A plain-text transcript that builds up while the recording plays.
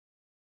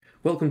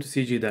Welcome to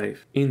CGDive.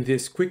 In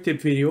this quick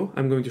tip video,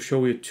 I'm going to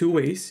show you two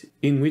ways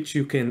in which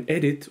you can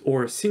edit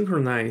or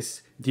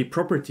synchronize the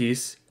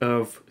properties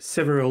of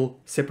several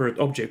separate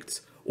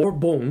objects, or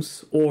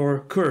bones,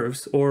 or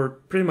curves, or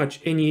pretty much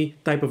any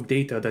type of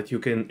data that you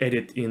can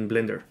edit in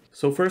Blender.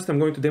 So first I'm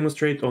going to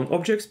demonstrate on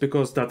objects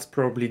because that's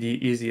probably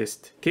the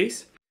easiest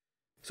case.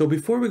 So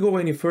before we go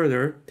any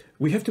further,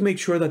 we have to make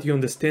sure that you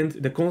understand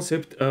the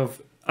concept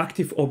of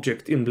active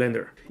object in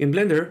Blender. In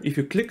Blender, if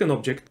you click an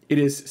object, it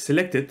is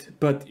selected,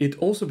 but it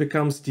also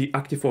becomes the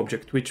active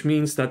object, which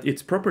means that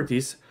its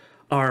properties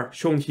are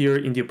shown here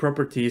in the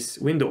properties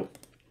window.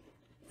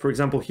 For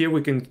example, here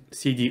we can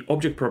see the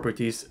object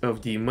properties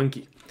of the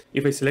monkey.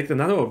 If I select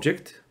another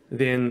object,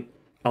 then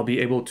I'll be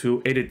able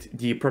to edit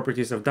the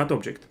properties of that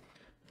object.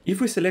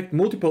 If we select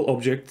multiple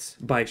objects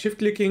by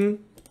shift-clicking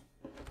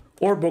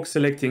or box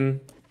selecting,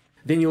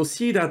 then you'll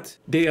see that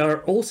they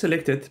are all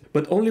selected,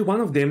 but only one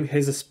of them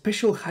has a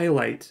special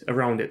highlight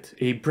around it,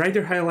 a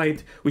brighter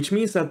highlight, which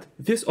means that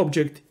this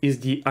object is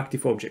the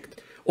active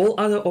object. All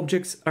other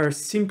objects are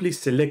simply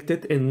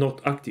selected and not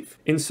active.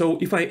 And so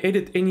if I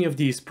edit any of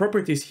these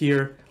properties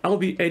here, I'll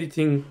be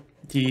editing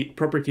the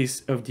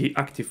properties of the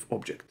active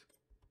object.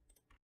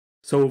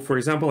 So for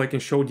example, I can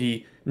show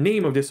the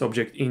name of this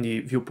object in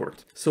the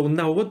viewport. So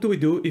now what do we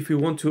do if we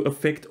want to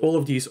affect all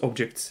of these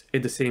objects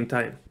at the same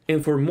time?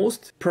 And for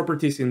most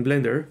properties in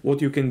Blender,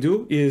 what you can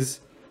do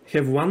is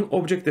have one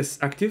object as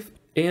active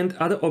and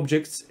other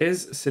objects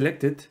as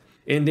selected.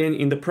 And then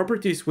in the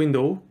properties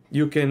window,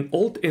 you can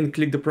Alt and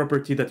click the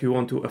property that you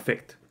want to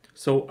affect.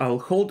 So I'll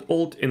hold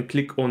Alt and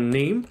click on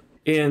name,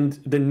 and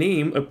the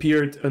name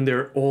appeared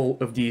under all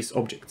of these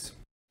objects.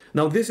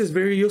 Now this is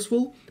very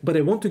useful, but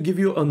I want to give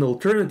you an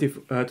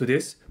alternative to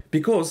this,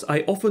 because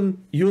I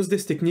often use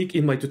this technique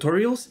in my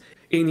tutorials,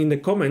 and in the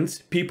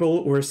comments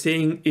people were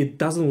saying it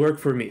doesn't work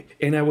for me,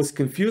 and I was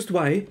confused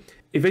why.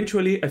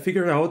 Eventually I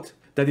figured out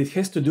that it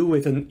has to do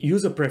with an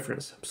user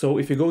preference. So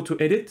if you go to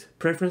Edit,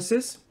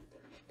 Preferences,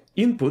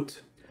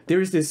 Input,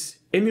 there is this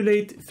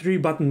Emulate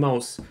 3-button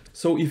mouse.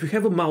 So if you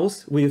have a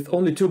mouse with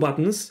only 2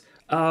 buttons,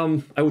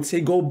 I would say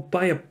go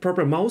buy a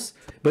proper mouse,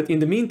 but in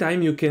the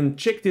meantime you can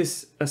check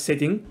this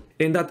setting,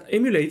 and that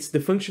emulates the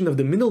function of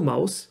the middle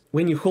mouse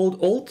when you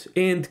hold Alt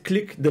and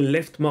click the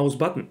left mouse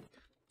button.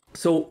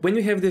 So when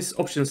we have this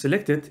option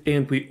selected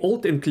and we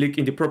Alt and click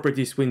in the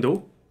properties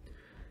window,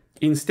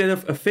 instead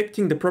of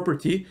affecting the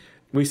property,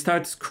 we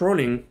start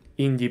scrolling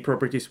in the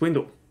properties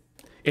window.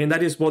 And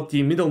that is what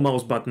the middle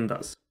mouse button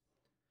does.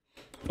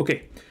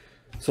 Okay.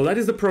 So that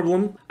is the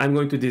problem. I'm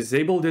going to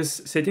disable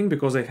this setting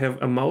because I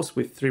have a mouse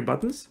with 3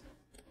 buttons.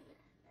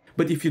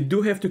 But if you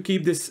do have to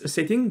keep this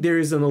setting, there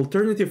is an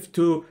alternative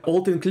to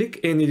Alt and click,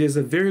 and it is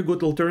a very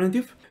good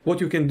alternative. What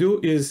you can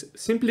do is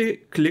simply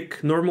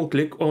click, normal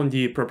click on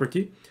the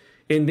property,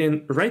 and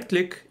then right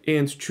click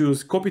and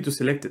choose copy to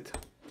selected.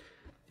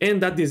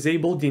 And that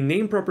disables the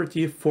name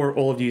property for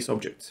all of these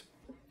objects.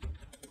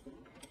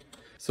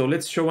 So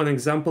let's show an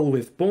example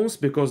with bones,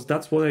 because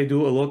that's what I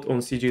do a lot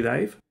on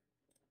CGDive.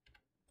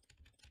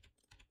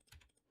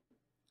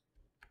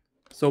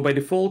 So by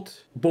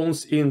default,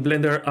 bones in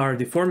Blender are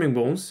deforming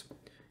bones.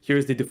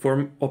 Here's the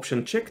deform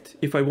option checked.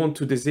 If I want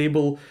to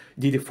disable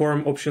the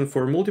deform option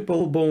for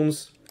multiple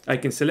bones, I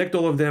can select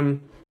all of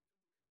them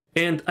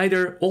and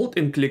either Alt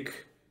and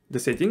click the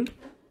setting,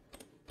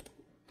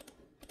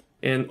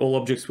 and all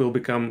objects will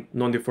become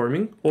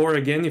non-deforming. Or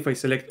again, if I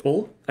select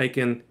all, I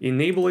can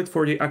enable it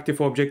for the active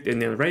object and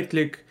then right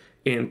click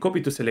and copy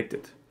to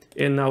selected.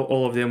 And now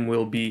all of them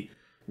will be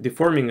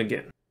deforming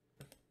again.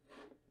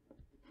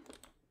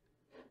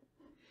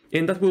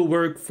 And that will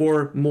work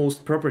for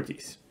most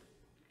properties.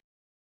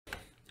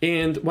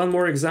 And one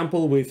more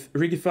example with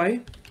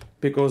Rigify,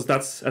 because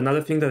that's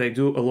another thing that I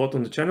do a lot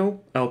on the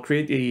channel. I'll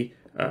create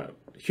a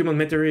human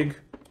meta rig.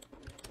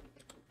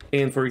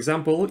 And for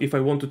example, if I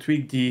want to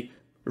tweak the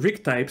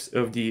rig types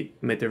of the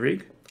meta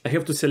rig, I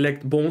have to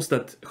select bones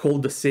that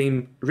hold the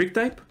same rig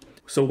type.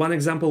 So one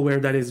example where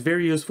that is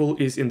very useful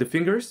is in the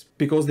fingers,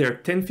 because there are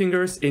 10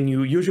 fingers and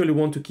you usually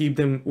want to keep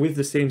them with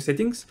the same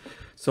settings.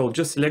 So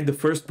just select the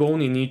first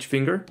bone in each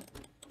finger.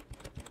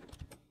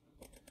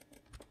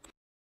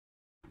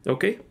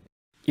 Okay.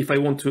 If I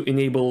want to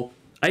enable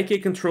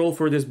IK control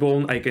for this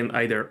bone, I can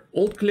either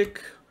Alt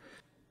click,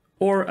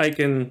 or I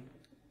can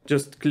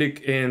just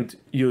click and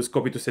use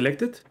copy to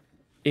selected.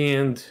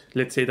 And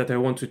let's say that I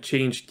want to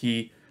change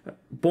the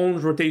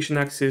bone rotation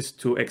axis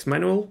to X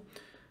manual.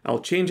 I'll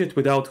change it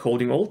without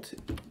holding Alt,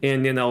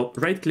 and then I'll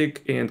right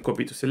click and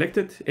copy to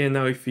selected. And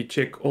now if we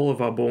check all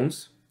of our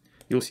bones,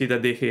 you'll see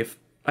that they have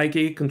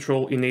IK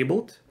control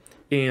enabled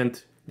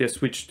and they're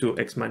switched to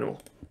X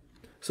manual.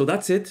 So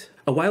that's it.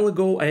 A while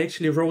ago, I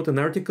actually wrote an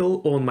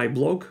article on my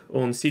blog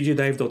on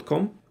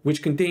CGDive.com,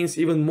 which contains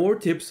even more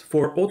tips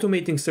for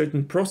automating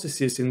certain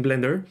processes in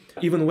Blender.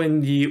 Even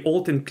when the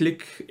Alt and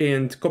click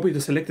and copy to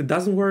selected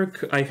doesn't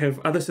work, I have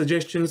other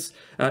suggestions.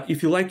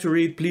 If you like to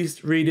read,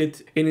 please read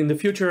it. And in the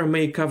future, I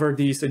may cover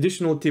these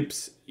additional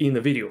tips in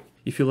a video.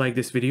 If you like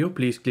this video,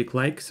 please click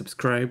like,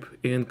 subscribe,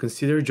 and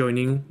consider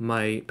joining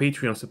my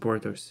Patreon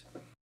supporters.